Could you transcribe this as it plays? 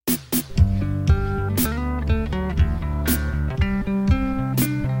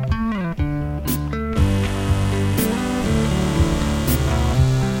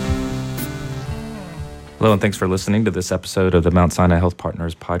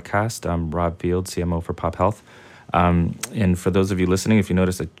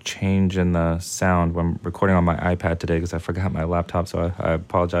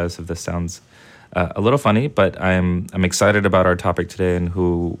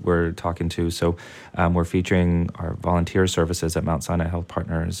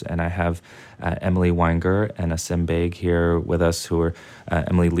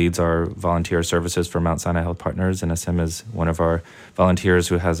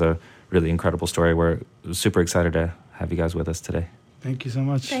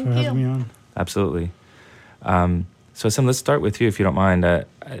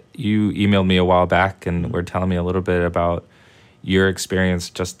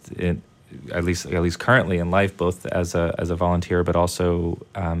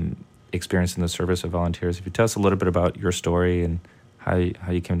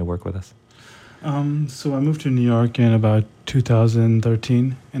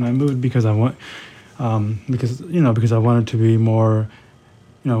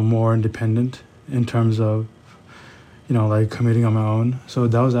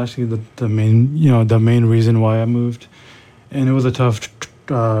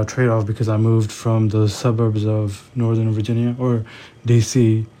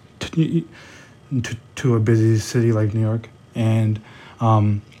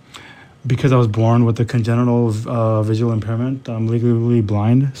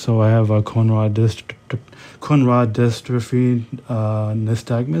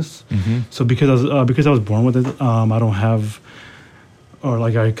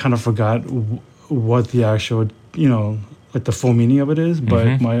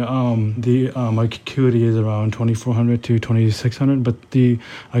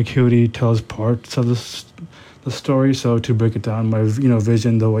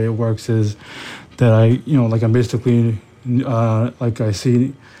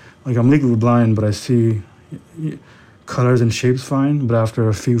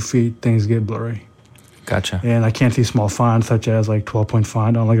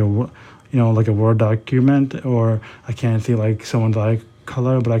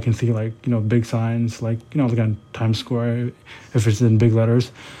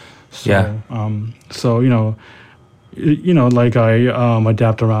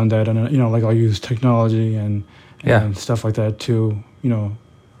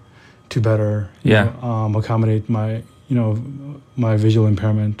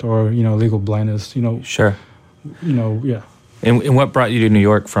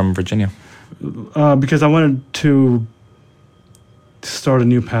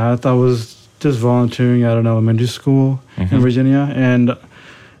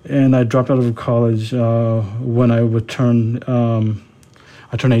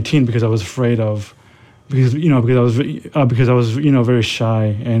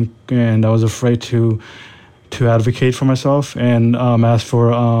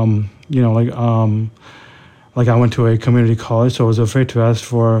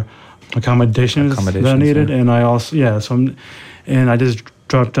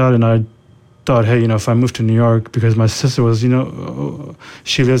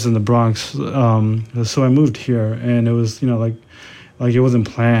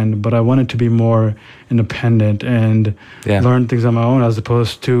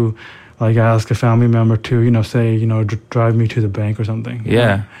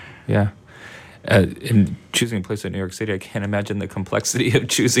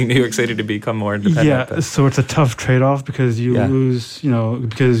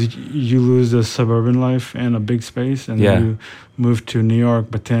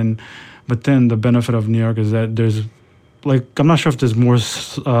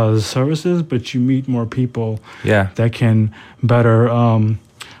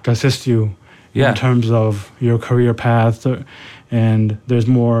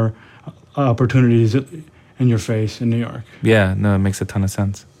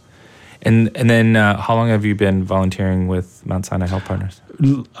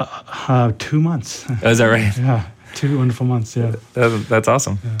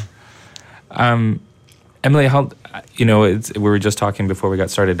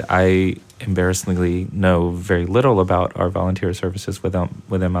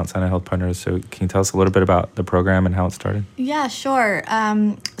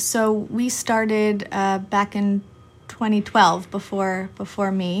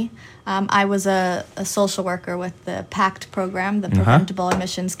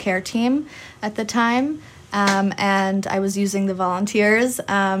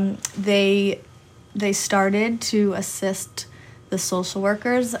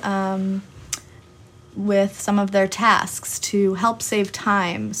with some of their tasks to help save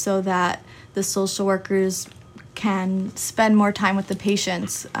time so that the social workers can spend more time with the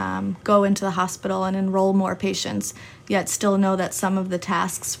patients, go into the hospital and enroll more patients, yet still know that some of the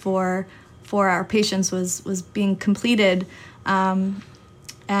tasks for our patients was being completed.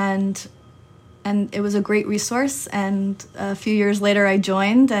 And it was a great resource. And a few years later, I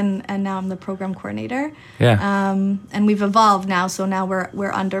joined, and now I'm the program coordinator. Yeah. And we've evolved now, so now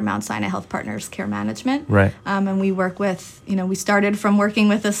we're under Mount Sinai Health Partners Care Management. Right. And we work with, we started from working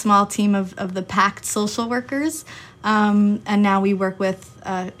with a small team of the PACT social workers, and now we work with,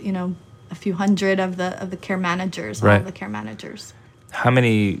 a few hundred of the care managers, right. all of the care managers. How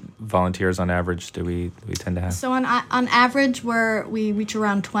many volunteers on average do we tend to have? So on average, we reach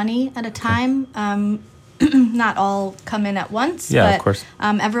around 20 at a time. Not all come in at once. Yeah, but, of course.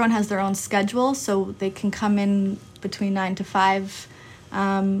 Everyone has their own schedule, so they can come in between 9 to 5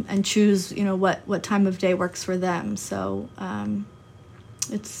 and choose, what time of day works for them. So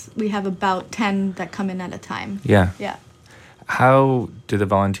we have about 10 that come in at a time. Yeah. Yeah. How do the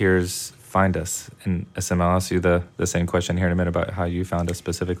volunteers find us? And SM, I'll ask you the same question here in a minute about how you found us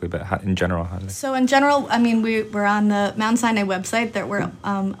specifically, but in general, how do they? So in general, we're on the Mount Sinai website. That we're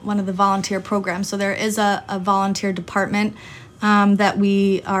one of the volunteer programs. So there is a volunteer department that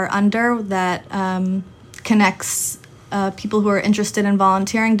we are under that connects people who are interested in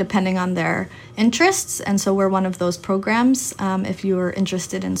volunteering depending on their interests. And so we're one of those programs. If you are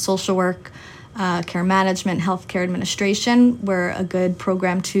interested in social work, care management, healthcare administration, we're a good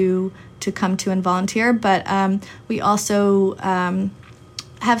program to come to and volunteer. But we also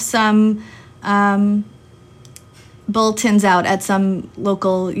have some bulletins out at some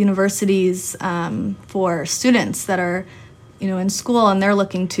local universities for students that are, in school and they're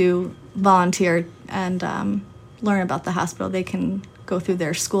looking to volunteer and learn about the hospital. They can go through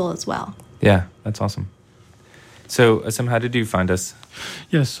their school as well. Yeah, that's awesome. So, SM, how did you find us?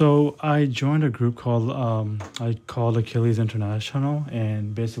 Yeah, so I joined a group called Achilles International,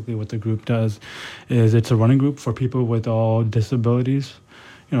 and basically what the group does is it's a running group for people with all disabilities,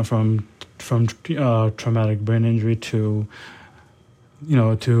 from traumatic brain injury to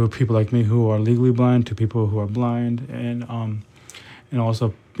people like me who are legally blind, to people who are blind, and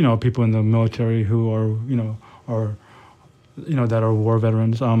also people in the military who are that are war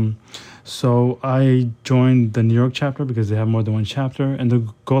veterans. So I joined the New York chapter because they have more than one chapter, and the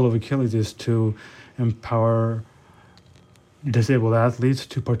goal of Achilles is to empower disabled athletes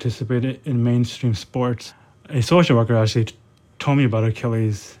to participate in mainstream sports. A social worker actually told me about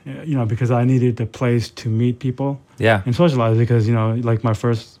Achilles, because I needed a place to meet people and socialize, because, like my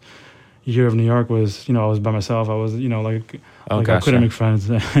first year of New York was, I was by myself. I was, I couldn't make friends.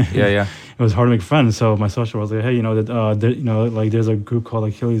 Yeah. It was hard to make friends. So my social was like, hey, there's a group called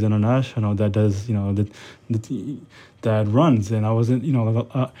Achilles International that does, that runs. And I wasn't,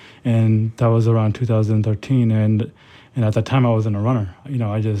 and that was around 2013. And at that time I wasn't a runner.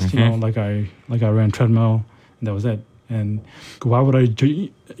 I just, I ran treadmill, and that was it. And why would I, join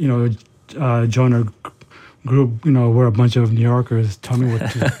a group, where a bunch of New Yorkers tell me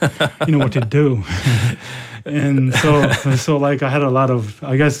what to, what to do. And so I had a lot of,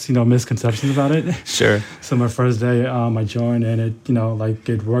 I guess, misconceptions about it. Sure. So my first day, I joined, and it,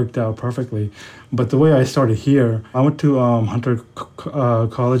 it worked out perfectly. But the way I started here, I went to Hunter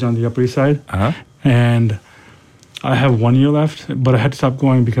College on the Upper East Side, and I have 1 year left, but I had to stop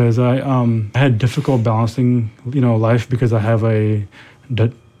going because I had difficult balancing, life, because I have a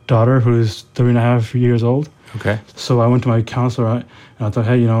daughter who's 3.5 years old. Okay. So I went to my counselor, and I thought,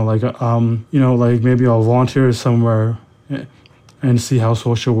 hey, maybe I'll volunteer somewhere and see how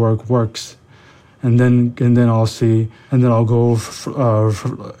social work works, and then I'll see, and then I'll go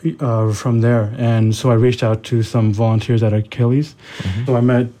from there. And so I reached out to some volunteers at Achilles. Mm-hmm. So I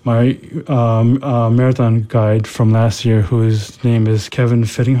met my marathon guide from last year, whose name is Kevin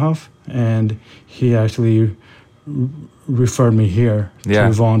Fittinghoff, and he actually referred me here to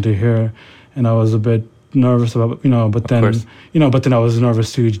volunteer here, and I was a bit nervous about, but then I was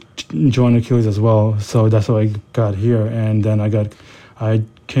nervous to join Achilles as well. So that's how I got here, and then I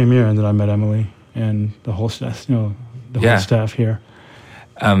came here, and then I met Emily and the whole staff, whole staff here.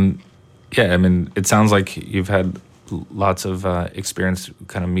 It sounds like you've had lots of experience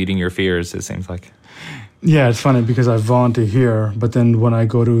kind of meeting your fears, it seems like. Yeah, it's funny because I volunteer here, but then when I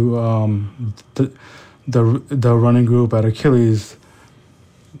go to the running group at Achilles,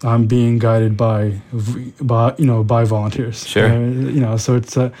 I'm being guided by volunteers. Sure. So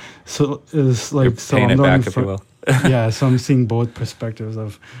it's like, you're paying it back, if you will. Yeah, so I'm seeing both perspectives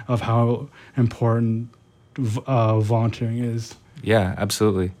of how important volunteering is. Yeah,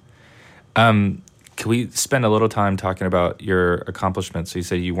 absolutely. Can Can we spend a little time talking about your accomplishments? So you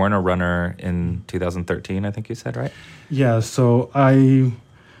said you weren't a runner in 2013, I think you said, right? Yeah, so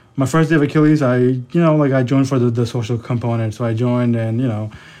my first day of Achilles, I joined for the social component. So I joined, and,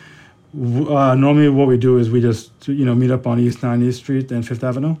 normally what we do is we just, meet up on East 90th Street and Fifth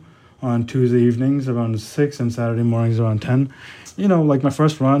Avenue on Tuesday evenings around 6 and Saturday mornings around 10. My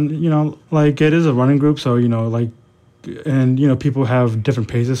first run, it is a running group. So, and, people have different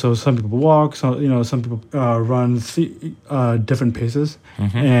paces. So some people walk, so, some people run different paces.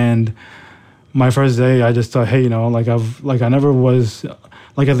 Mm-hmm. And my first day, I just thought, hey, I never was,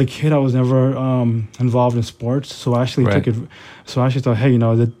 as a kid, I was never involved in sports. So I actually took it. So I actually thought, hey,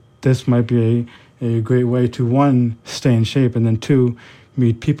 that this might be a great way to, 1, stay in shape, and then 2,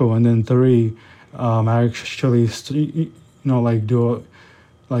 meet people, and then 3, I actually,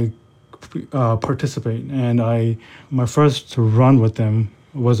 participate. And my first run with them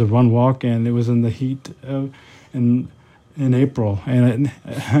was a run walk, and it was in the heat in April, and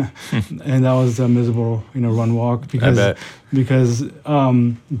and that was a miserable run walk because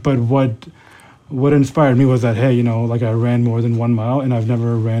but what inspired me was that, hey, I ran more than 1 mile, and I've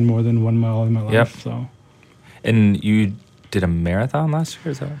never ran more than 1 mile in my life. Yep. So, and you did a marathon last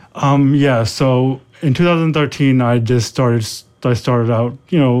year, is that right? Yeah. So in 2013, I started out,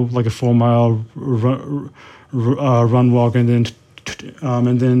 a 4 mile run walk, and then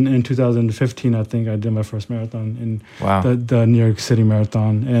in 2015, I think I did my first marathon in the New York City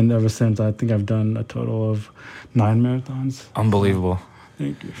Marathon, and ever since, I think I've done a total of 9 marathons. Unbelievable.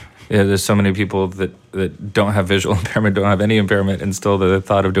 Thank you. Yeah, there's so many people that don't have visual impairment, don't have any impairment, and still the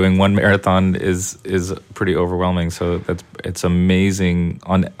thought of doing 1 marathon is pretty overwhelming. So it's amazing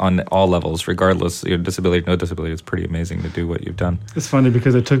on all levels, regardless your disability, no disability. It's pretty amazing to do what you've done. It's funny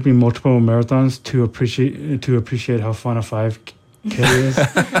because it took me multiple marathons to appreciate how fun a 5K is.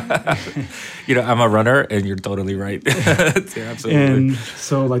 I'm a runner, and you're totally right. Yeah, absolutely. And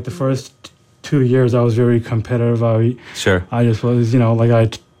so, the first 2 years, I was very competitive. I just was,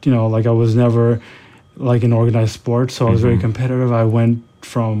 I was never in organized sports, so I was very competitive. I went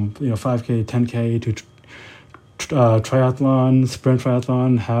from 5K, 10K to triathlon, sprint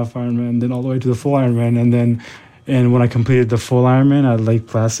triathlon, half Ironman, then all the way to the full Ironman, and when I completed the full Ironman at Lake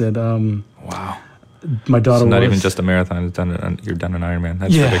Placid, wow, my daughter. So not even just a marathon; you're done an Ironman.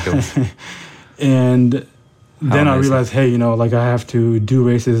 That's ridiculous. And then I realized, hey, I have to do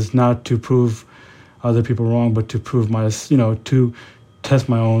races not to prove other people wrong, but to prove to test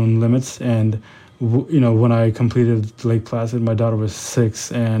my own limits. And when I completed Lake Placid, my daughter was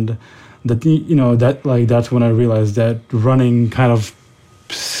 6, and that's when I realized that running kind of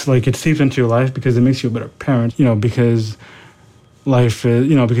it seeps into your life because it makes you a better parent. Because life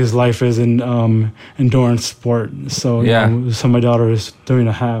is an endurance sport. So so my daughter is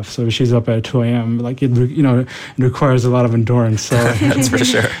 3.5, so she's up at 2 a.m. It requires a lot of endurance. So that's for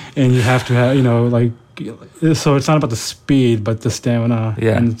sure. And you have to have so it's not about the speed, but the stamina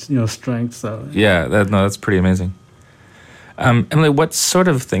and strength. So that's pretty amazing. Emily, what sort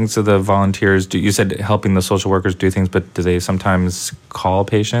of things do the volunteers do? You said helping the social workers do things, but do they sometimes call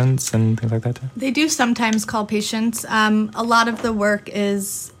patients and things like that too? They do sometimes call patients. A lot of the work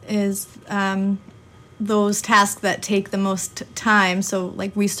is those tasks that take the most time. So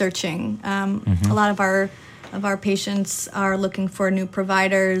researching. A lot of our patients are looking for new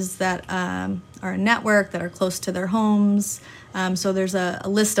providers that are a network, that are close to their homes. So there's a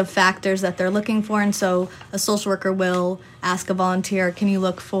list of factors that they're looking for, and so a social worker will ask a volunteer, can you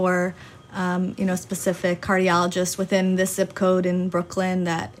look for specific cardiologist within this zip code in Brooklyn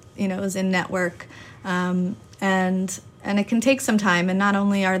that is in network, and it can take some time. And not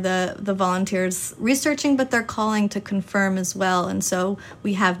only are the volunteers researching, but they're calling to confirm as well. And so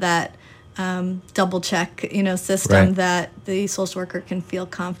we have that double check system that the social worker can feel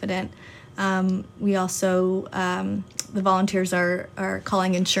confident. We also, the volunteers are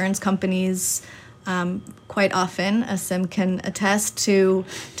calling insurance companies quite often, as Sim can attest, to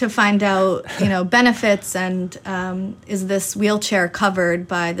find out, benefits and is this wheelchair covered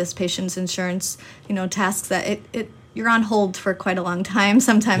by this patient's insurance, tasks that you're on hold for quite a long time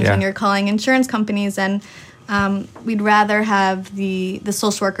sometimes when you're calling insurance companies. And we'd rather have the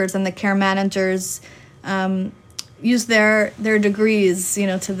social workers and the care managers use their degrees,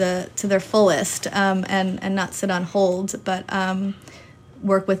 to their fullest, and not sit on hold, but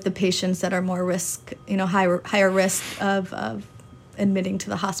work with the patients that are more risk, higher risk of admitting to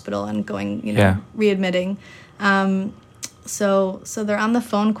the hospital and going, readmitting. So they're on the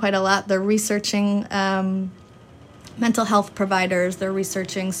phone quite a lot. They're researching mental health providers. They're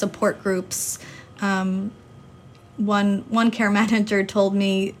researching support groups. One care manager told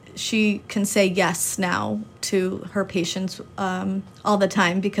me she can say yes now to her patients all the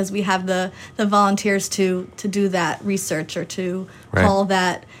time because we have the volunteers to do that research or to call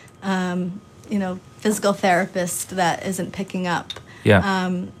that physical therapist that isn't picking up. Yeah.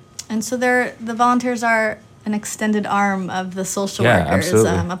 And so the volunteers are an extended arm of the social workers,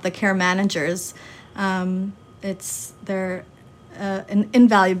 of the care managers. They're an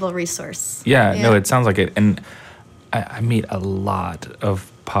invaluable resource. Yeah, no, it sounds like it. And I meet a lot of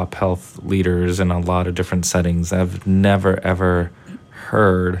pop health leaders in a lot of different settings. I've never, ever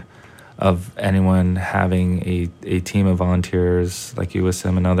heard of anyone having a team of volunteers like you,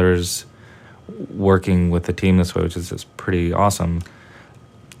 Wissim, and others working with the team this way, which is just pretty awesome.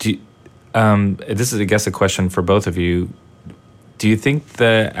 This is, I guess, a question for both of you. Do you think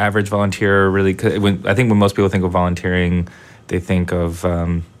the average volunteer really... I think when most people think of volunteering, they think of...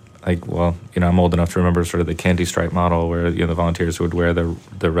 I'm old enough to remember sort of the candy stripe model where the volunteers would wear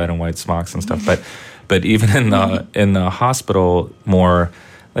the red and white smocks and stuff. But even in the hospital, more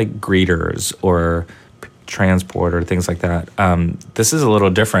like greeters or transport or things like that. This is a little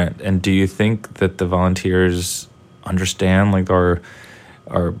different. And do you think that the volunteers understand like our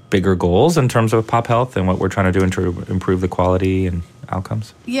bigger goals in terms of pop health and what we're trying to do to improve the quality and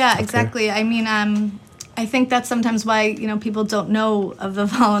outcomes? Yeah, exactly. I mean, I think that's sometimes why people don't know of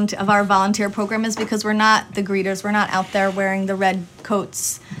of our volunteer program is because we're not the greeters. We're not out there wearing the red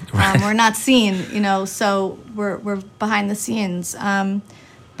coats. We're not seen. So we're behind the scenes.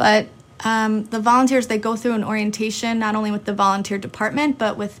 But the volunteers, they go through an orientation not only with the volunteer department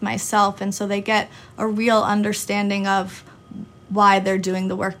but with myself, and so they get a real understanding of why they're doing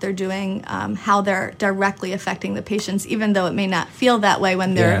the work they're doing, how they're directly affecting the patients, even though it may not feel that way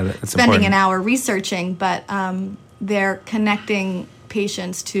when they're spending an hour researching, but they're connecting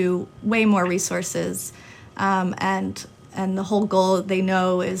patients to way more resources. And the whole goal they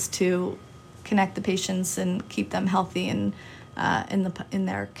know is to connect the patients and keep them healthy and in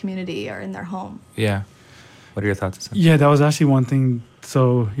their community or in their home. Yeah. What are your thoughts? Yeah, that was actually one thing.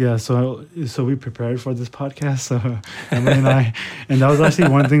 So we prepared for this podcast. So Emily and I, and that was actually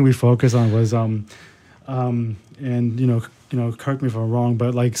one thing we focused on was and correct me if I'm wrong,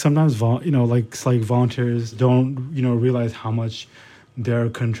 but like sometimes volunteers don't realize how much they're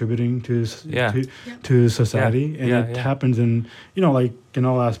contributing to society, and it happens in in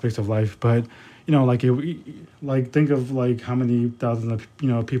all aspects of life. But think of like how many thousands of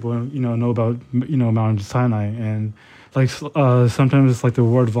people know about Mount Sinai, and sometimes it's like the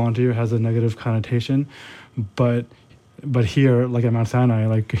word volunteer has a negative connotation, but here, like at Mount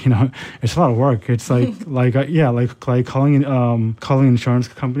Sinai, it's a lot of work. It's like calling insurance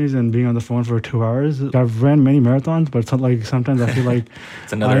companies and being on the phone for 2 hours. I've ran many marathons, but it's not like sometimes I feel like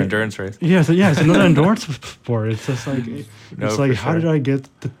it's another endurance race. Yeah, it's another endurance sport. It's just like how did I get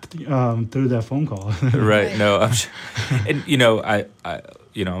through that phone call? Right. No, I'm sure. And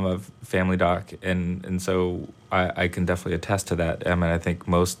I'm a family doc, and so I can definitely attest to that. I mean, I think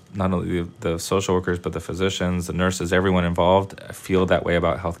most, not only the social workers, but the physicians, the nurses, everyone involved feel that way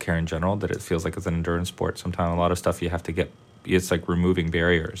about healthcare in general, that it feels like it's an endurance sport. Sometimes a lot of stuff you have to get, it's like removing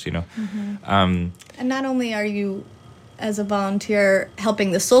barriers, Mm-hmm. And not only are you, as a volunteer,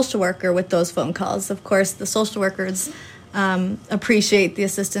 helping the social worker with those phone calls, of course, the social workers appreciate the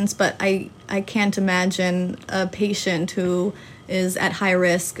assistance, but I can't imagine a patient who is at high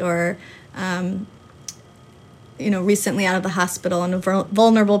risk or recently out of the hospital in a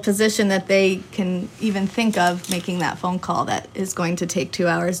vulnerable position that they can even think of making that phone call that is going to take 2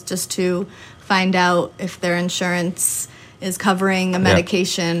 hours just to find out if their insurance is covering a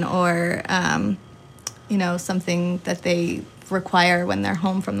medication or something that they require when they're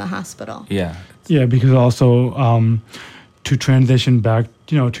home from the hospital. Yeah, because also to transition back,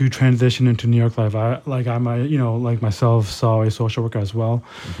 to transition into New York life, I myself saw a social worker as well.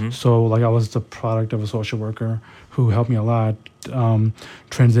 Mm-hmm. So I was the product of a social worker who helped me a lot,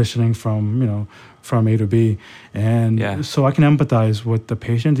 transitioning from A to B. And so I can empathize with the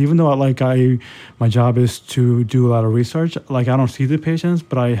patients, even though my job is to do a lot of research. I don't see the patients,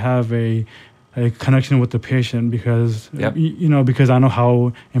 but I have a connection with the patient because because I know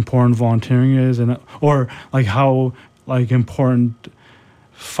how important volunteering is, or how important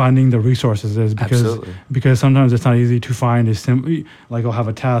finding the resources is, because sometimes it's not easy to find I'll have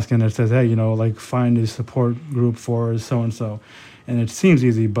a task and it says, hey, find a support group for so and so, and it seems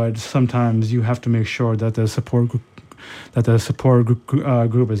easy, but sometimes you have to make sure that the support group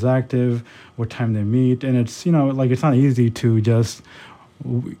is active, what time they meet, and it's it's not easy to just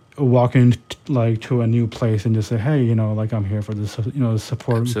walk in to a new place and just say, hey, I'm here for this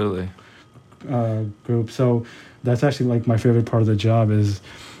support group. So that's actually my favorite part of the job is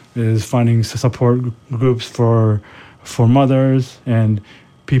is finding support groups for mothers and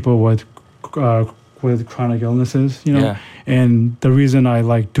people with chronic illnesses, you know. Yeah. And the reason I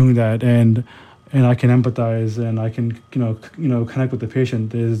like doing that and I can empathize and I can connect with the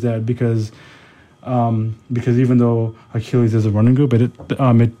patient is that because even though Achilles is a running group, it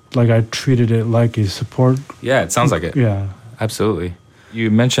like I treated it like a support. Yeah, it sounds like it. Yeah, absolutely. You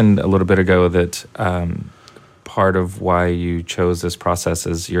mentioned a little bit ago that part of why you chose this process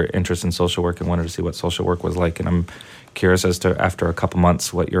is your interest in social work and wanted to see what social work was like. And I'm curious as to, after a couple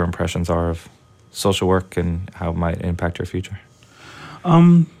months, what your impressions are of social work and how it might impact your future.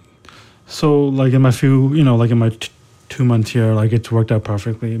 So like in my 2 months here, like it's worked out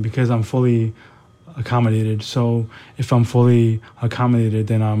perfectly because I'm fully accommodated. So if I'm fully accommodated,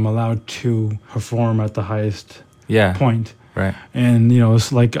 then I'm allowed to perform at the highest point. Right. And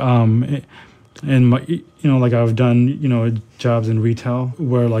it's like and my, like I've done jobs in retail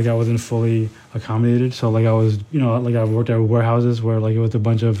where like I wasn't fully accommodated. So like I was like I've worked at warehouses where like it was a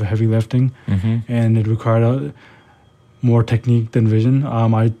bunch of heavy lifting, and it required more technique than vision.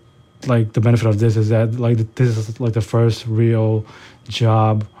 I like the benefit of this is that like this is like the first real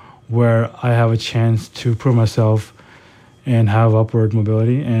job where I have a chance to prove myself and have upward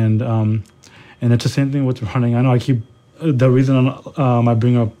mobility, and it's the same thing with running. I know the reason I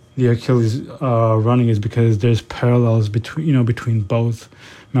bring up the Achilles running is because there's parallels between both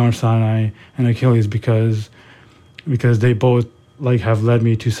Mount Sinai and Achilles because they both like have led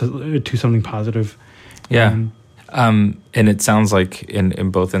me to something positive. Yeah. And it sounds like in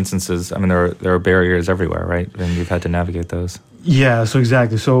both instances, I mean, there are barriers everywhere, right? And you've had to navigate those. Yeah, so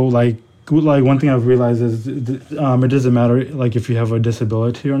exactly. So like one thing I've realized is it doesn't matter like if you have a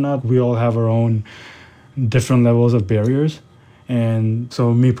disability or not. We all have our own different levels of barriers. And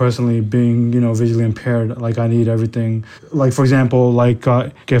so me personally being, visually impaired, like I need everything. Like, for example, like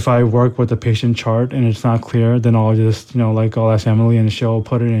if I work with a patient chart and it's not clear, then I'll just, I'll ask Emily and she'll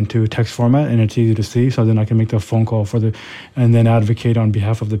put it into text format and it's easy to see. So then I can make the phone call and then advocate on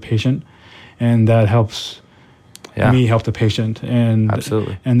behalf of the patient. And that helps me help the patient. And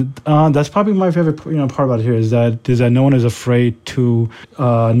absolutely. And that's probably my favorite, part about it here is that no one is afraid to,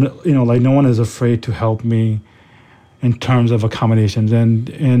 no one is afraid to help me in terms of accommodations, and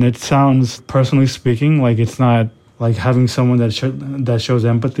it sounds, personally speaking, like it's not like having someone that shows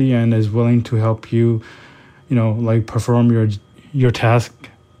empathy and is willing to help you, like perform your task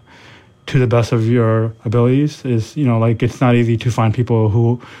to the best of your abilities is, like it's not easy to find people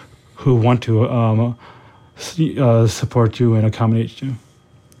who want to support you and accommodate you.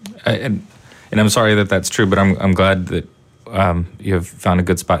 And I'm sorry that that's true, but I'm glad that you have found a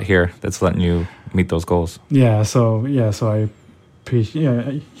good spot here that's letting you meet those goals. So I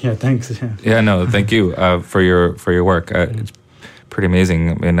appreciate. Thanks. No, thank you for your work. It's pretty amazing.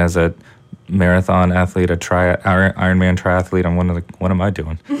 I mean, as a marathon athlete, a Ironman triathlete, what am I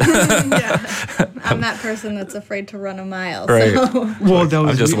doing? I'm that person that's afraid to run a mile. Right. So. Well,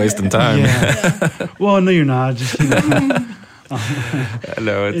 I'm just wasting time. Yeah. Well, no, you're not. Just,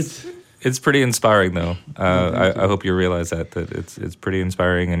 no, it's pretty inspiring, though. I hope you realize that it's pretty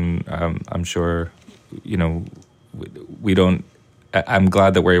inspiring, and I'm sure, we don't. I'm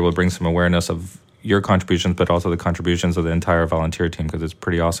glad that we're able to bring some awareness of your contributions, but also the contributions of the entire volunteer team, because it's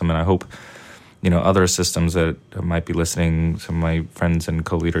pretty awesome. And I hope, other systems that might be listening, some of my friends and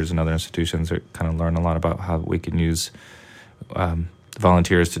co-leaders in other institutions, are kind of learn a lot about how we can use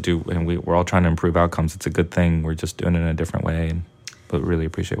volunteers to do. And we're all trying to improve outcomes. It's a good thing. We're just doing it in a different way, but really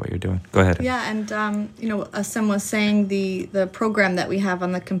appreciate what you're doing. Go ahead. Yeah, and Asim was saying the program that we have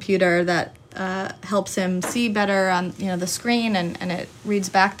on the computer that helps him see better on the screen and it reads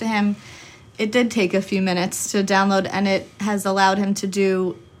back to him. It did take a few minutes to download, and it has allowed him to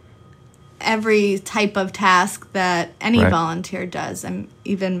do every type of task that any volunteer does, and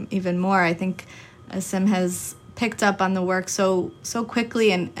even more. I think Asim has picked up on the work so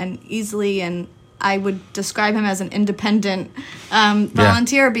quickly and easily, and I would describe him as an independent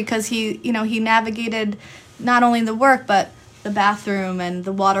volunteer because he navigated not only the work but the bathroom and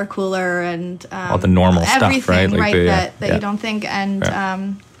the water cooler and all the normal everything, stuff, right? Like that you don't think.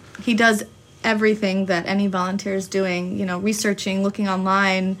 And he does everything that any volunteer is doing. Researching, looking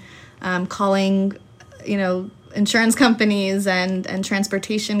online, calling, insurance companies and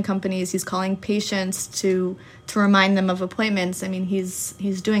transportation companies. He's calling patients to remind them of appointments. I mean,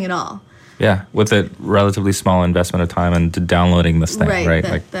 he's doing it all. Yeah, with a relatively small investment of time and downloading this thing, right?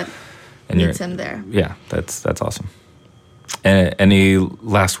 That meets him there. Yeah, that's awesome. Any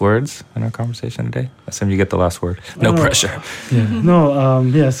last words in our conversation today? I assume you get the last word. No pressure. Yeah.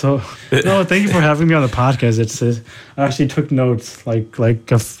 No. So thank you for having me on the podcast. I actually took notes, like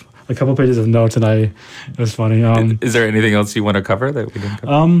a couple pages of notes, and it was funny. Is there anything else you want to cover that we didn't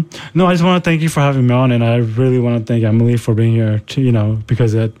cover? No, I just want to thank you for having me on, and I really want to thank Emily for being here too.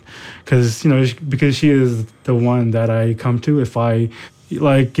 Because she is the one that I come to if I.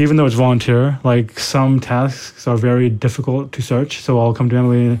 Like, even though it's volunteer, like some tasks are very difficult to search. So I'll come to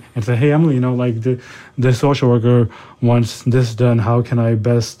Emily and say, hey, Emily, like the social worker wants this done. How can I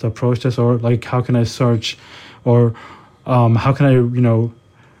best approach this? Or like, how can I search? Or how can I,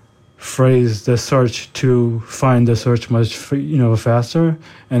 phrase the search to find the search much, faster?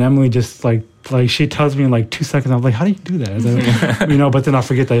 And Emily just like she tells me in like 2 seconds. I'm like, how do you do that? But then I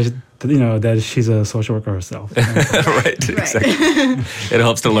forget that she's a social worker herself. Right, exactly. It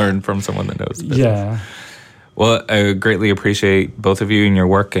helps to learn from someone that knows business. Yeah. Well, I greatly appreciate both of you and your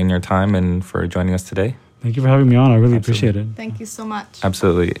work and your time and for joining us today. Thank you for having me on. I really appreciate it. Thank you so much.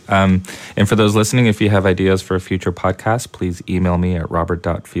 Absolutely. And for those listening, if you have ideas for a future podcast, please email me at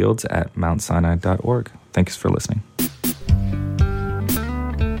robert.fields@mountsinai.org. Thanks for listening.